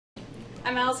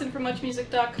I'm Allison from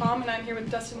MuchMusic.com, and I'm here with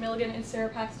Dustin Milligan and Sarah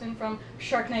Paxton from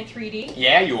Shark Night 3D.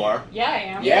 Yeah, you are. Yeah, I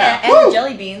am. Yeah. And the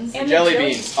jelly beans. And Jelly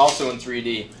beans, also in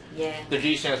 3D. Yeah. The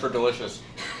D stands for delicious.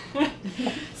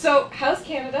 So, how's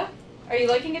Canada? Are you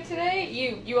liking it today?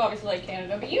 You obviously like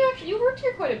Canada, but you worked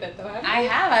here quite a bit, though, haven't you? I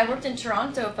have. I worked in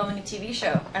Toronto filming a TV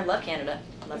show. I love Canada.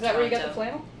 I love Is that where you got the Toronto.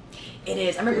 flannel? It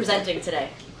is. I'm representing today.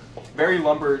 Very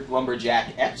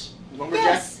lumberjack-esque. Lumberjack?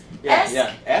 Yes. Yeah, Esque.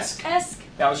 yeah. Esque? Esque.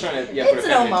 Yeah, I was trying to put a It's an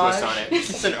feminine twist homage. on it.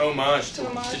 It's an homage to, An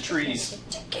homage. to trees.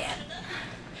 To Canada.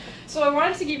 So I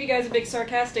wanted to give you guys a big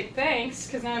sarcastic thanks,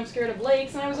 because now I'm scared of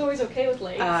lakes, and I was always okay with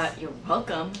lakes. You're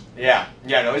welcome. Yeah,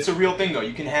 no, it's a real thing though.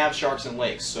 You can have sharks in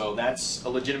lakes, so that's a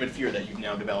legitimate fear that you've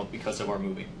now developed because of our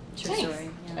movie. True Thanks. story.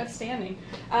 Yeah. Outstanding.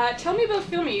 Tell me about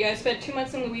filming. You guys spent 2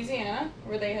 months in Louisiana,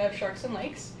 where they have sharks and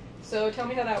lakes. So tell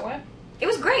me how that went. It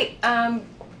was great.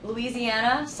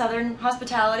 Louisiana, Southern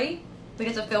hospitality. We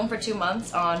get to film for 2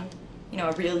 months on,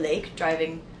 a real lake,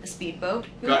 driving a speedboat.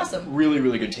 It was Got awesome. really,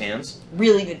 really good tans.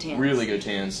 Really good tan. Really good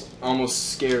tans.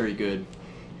 Almost scary good.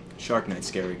 Shark Night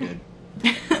scary good.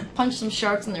 Punch some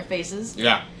sharks in their faces.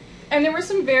 Yeah. And there were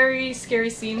some very scary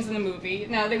scenes in the movie.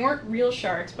 Now, they weren't real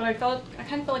sharks, but I kind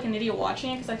of felt like an idiot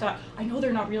watching it because I thought, I know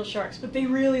they're not real sharks, but they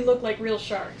really look like real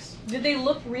sharks. Did they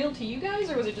look real to you guys,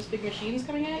 or was it just big machines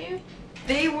coming at you?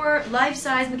 They were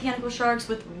life-size mechanical sharks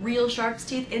with real shark's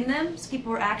teeth in them, so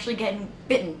people were actually getting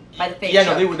bitten by the fake Yeah,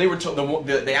 shark. no, they were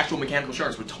the actual mechanical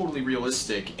sharks were totally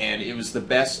realistic, and it was the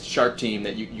best shark team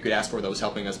that you could ask for that was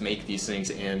helping us make these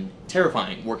things, and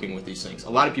terrifying working with these things. A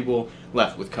lot of people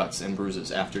left with cuts and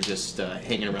bruises after just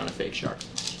hanging around a fake shark.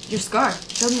 Your scar.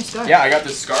 Show them your scar. Yeah, I got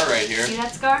this scar right here. See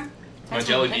that scar? My That's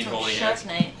jelly from- bean that's from holding Shark it.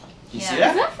 Night. You Yeah. see Is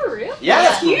that? that for real? Yeah,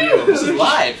 that's for Huge. real. This is live.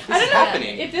 I This is don't know.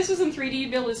 happening. If this was in 3D,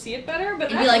 you'd be able to see it better, but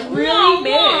It'd be that's like really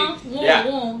big. Yeah.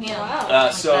 Yeah. Wow.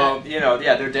 Like So,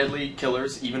 yeah, they're deadly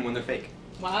killers even when they're fake.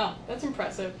 Wow, that's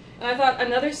impressive. And I thought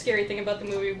another scary thing about the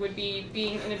movie would be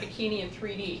being in a bikini in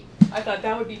 3D. I thought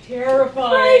that would be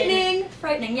terrifying. Frightening.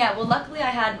 Frightening. Yeah. Well, luckily I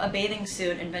had a bathing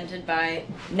suit invented by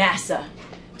NASA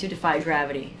to defy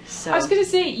gravity. So I was gonna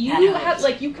say you That had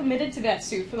helps. you committed to that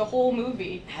suit for the whole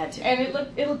movie, had to. and it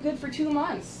looked good for 2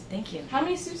 months. Thank you. How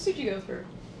many suits did you go through?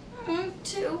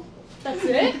 2. That's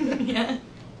it? Yeah.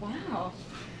 Wow.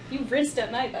 You rinsed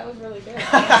at night. That was really good.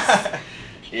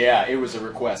 Yeah, it was a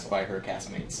request by her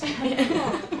castmates.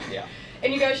 Yeah.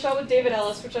 And you guys shot with David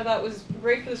Ellis, which I thought was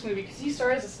great for this movie because he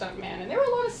starred as a stuntman, and there were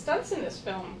a lot of stunts in this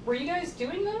film. Were you guys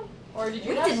doing them, or did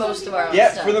you? We have did most stunt of our people? own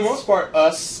Yeah, stunts. for the most part,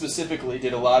 us specifically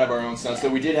did a lot of our own stunts. Though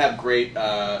we did have great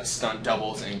stunt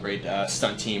doubles and great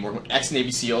stunt team. We're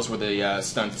ex-Navy SEALs were the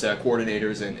stunt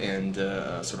coordinators and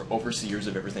sort of overseers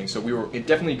of everything. So we were in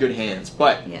definitely good hands.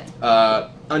 But Yeah.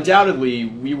 undoubtedly,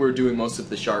 we were doing most of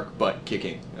the shark butt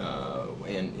kicking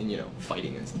and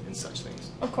fighting and such things.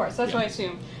 Of course, that's what I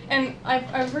assume. And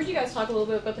I've heard you guys talk a little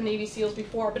bit about the Navy SEALs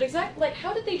before, but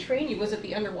how did they train you? Was it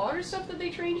the underwater stuff that they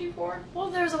trained you for? Well,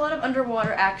 there's a lot of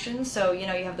underwater action, so you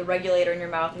have the regulator in your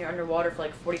mouth and you're underwater for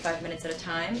like 45 minutes at a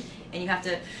time, and you have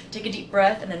to take a deep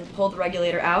breath and then pull the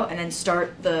regulator out and then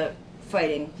start the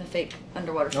fighting, the fake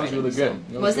underwater That was fighting. really good.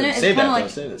 So, That was wasn't good. it? It's Save that,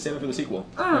 kinda though. like, Save it for the sequel.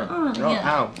 yeah.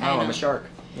 Ow, I I'm know. a shark.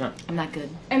 Yeah. I'm not good.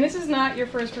 And this is not your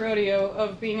first rodeo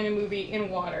of being in a movie in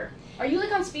water. Are you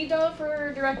on speed dial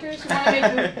for directors who want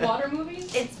to make water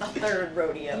movies? It's the third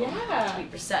rodeo. Yeah. To be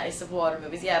precise, of water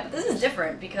movies. Yeah, but this is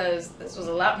different because this was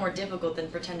a lot more difficult than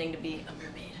pretending to be a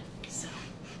mermaid. So,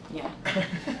 yeah.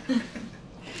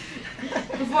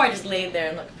 Before I just laid there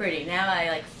and looked pretty. Now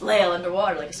I flail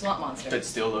underwater like a swamp monster. But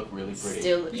still look really pretty.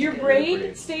 Still looking Your good. braid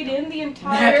pretty. stayed in the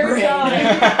entire braid. time.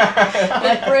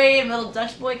 That braid, little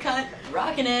Dutch boy cut,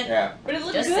 rocking it. Yeah. But it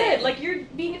looked Just good. saying. Like you're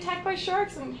being attacked by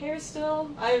sharks and hair still.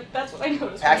 That's what I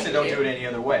noticed. Paxton when don't you do it any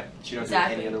other way. She don't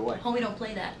Exactly. do it any other way. Homie don't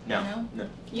play that. No. You know? No. You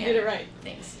Yeah. did it right.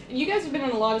 Thanks. You guys have been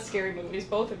in a lot of scary movies,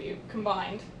 both of you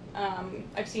combined.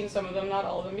 I've seen some of them, not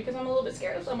all of them, because I'm a little bit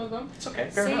scared of some of them. It's okay.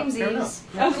 Fair enough. Fair enough.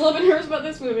 Samesies. I was a little bit nervous about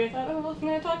this movie. I thought, oh, well, if I'm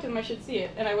going to talk to them, I should see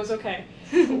it. And I was okay.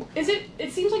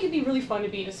 It seems like it'd be really fun to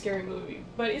be in a scary movie,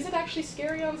 but is it actually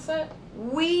scary on set?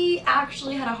 We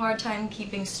actually had a hard time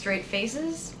keeping straight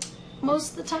faces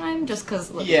most of the time, just because.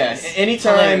 Yeah,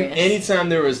 anytime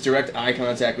there was direct eye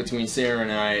contact between Sarah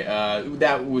and I,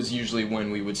 that was usually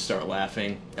when we would start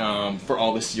laughing for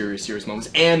all the serious moments.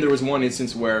 And there was one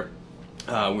instance where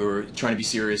we were trying to be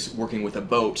serious, working with a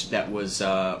boat that was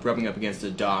rubbing up against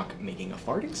a dock, making a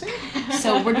farting sound.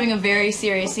 So we're doing a very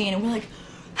serious scene, and we're like,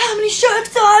 "How many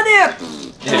sharks are there?"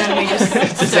 And then we just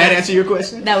Does that answer your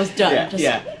question? That was done. Yeah, Just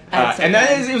yeah. And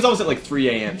it was always at like 3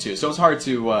 a.m. too, so it was hard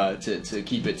to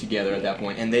keep it together at that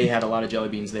point. And they had a lot of jelly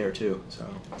beans there too. So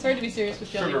Sorry to be serious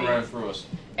with jelly Sugar beans. ran through us.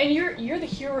 And you're the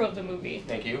hero of the movie.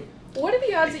 Thank you. What are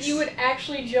the odds that you would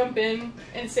actually jump in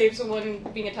and save someone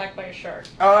being attacked by a shark?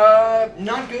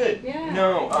 Not good. Yeah.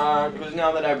 No, because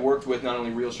now that I've worked with not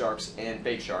only real sharks and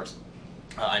fake sharks,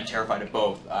 I'm terrified of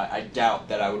both. I doubt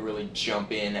that I would really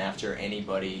jump in after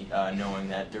anybody knowing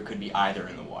that there could be either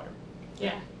in the water.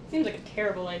 Yeah. Seems like a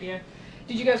terrible idea.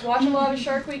 Did you guys watch a lot of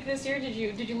Shark Week this year? Did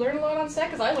you learn a lot on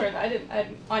set? Because I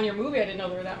learned. On your movie. I didn't know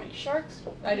there were that many sharks.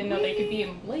 I didn't know they could be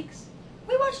in lakes.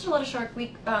 We watched a lot of Shark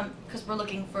Week because we're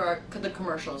looking for the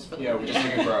commercials for the Yeah, we're just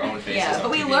looking for our own faces. Yeah, on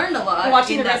but we TV. learned a lot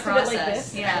Watching in the that rest of it process. like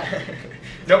this. Yeah.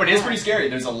 No, but it is pretty scary.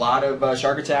 There's a lot of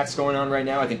shark attacks going on right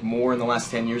now. I think more in the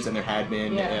last 10 years than there had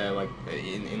been like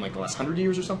in like the last 100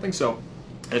 years or something. So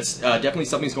it's definitely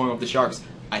something's going on with the sharks.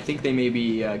 I think they may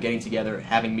be getting together,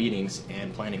 having meetings,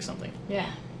 and planning something. Yeah.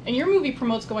 And your movie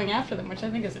promotes going after them, which I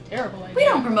think is a terrible idea. We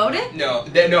don't promote it. No,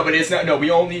 but it's not. No,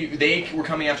 they were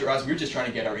coming after us. We were just trying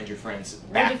to get our injured friends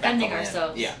back. defending back on land.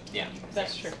 ourselves. Yeah.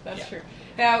 That's true. That's Yeah. true.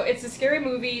 Now, it's a scary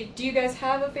movie. Do you guys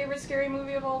have a favorite scary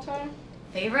movie of all time?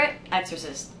 Favorite?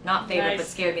 Exorcist. Not favorite, Nice. but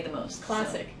scared me the most.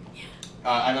 Classic.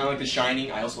 And I like The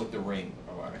Shining. I also like The Ring.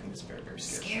 Oh, I think it's very, very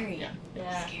scary. Scary. Yeah.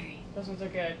 Yeah. Scary. Those ones are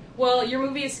good. Well, your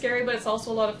movie is scary, but it's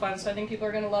also a lot of fun, so I think people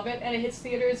are going to love it. And it hits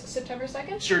theaters September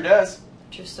 2nd. Sure does.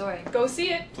 True story. Go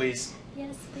see it. Please.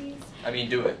 Yes, please. I mean,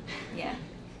 do it. Yeah.